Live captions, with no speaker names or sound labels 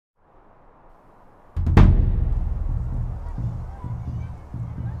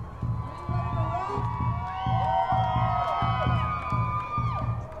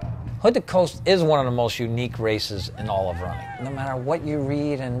Hood to Coast is one of the most unique races in all of running. No matter what you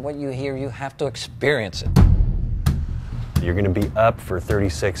read and what you hear, you have to experience it. You're going to be up for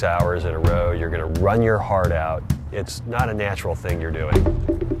 36 hours in a row. You're going to run your heart out. It's not a natural thing you're doing.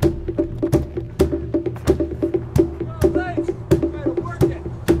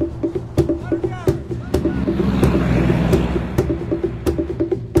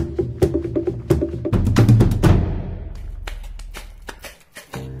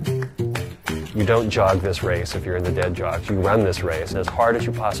 You don't jog this race if you're in the dead jogs. You run this race as hard as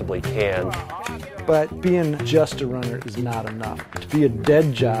you possibly can. But being just a runner is not enough. To be a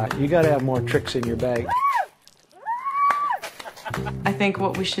dead jock, you got to have more tricks in your bag. I think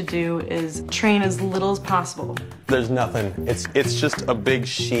what we should do is train as little as possible. There's nothing. It's just a big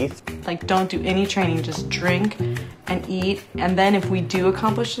sheath. Like, don't do any training, just drink and eat. And then if we do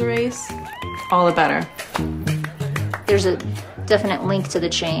accomplish the race, all the better. There's a definite link to the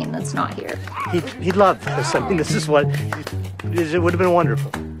chain that's not here. He'd love this. I mean, this is what, it would have been wonderful.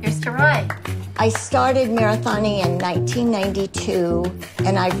 Here's to run. I started marathoning in 1992,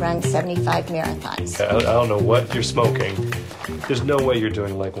 and I've run 75 marathons. I don't know what you're smoking. There's no way you're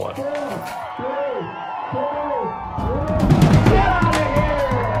doing leg one.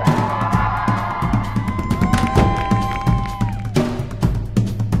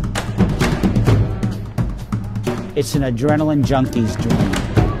 It's an adrenaline junkie's dream.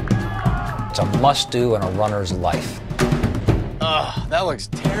 It's a must-do in a runner's life. Ugh, that looks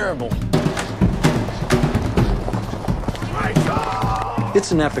terrible.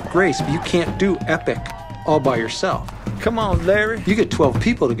 It's an epic race, but you can't do epic all by yourself. Come on, Larry. You get 12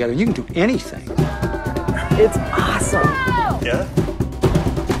 people together, and you can do anything. It's awesome. Yeah?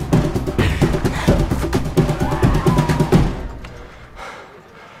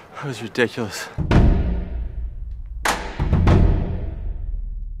 That was ridiculous.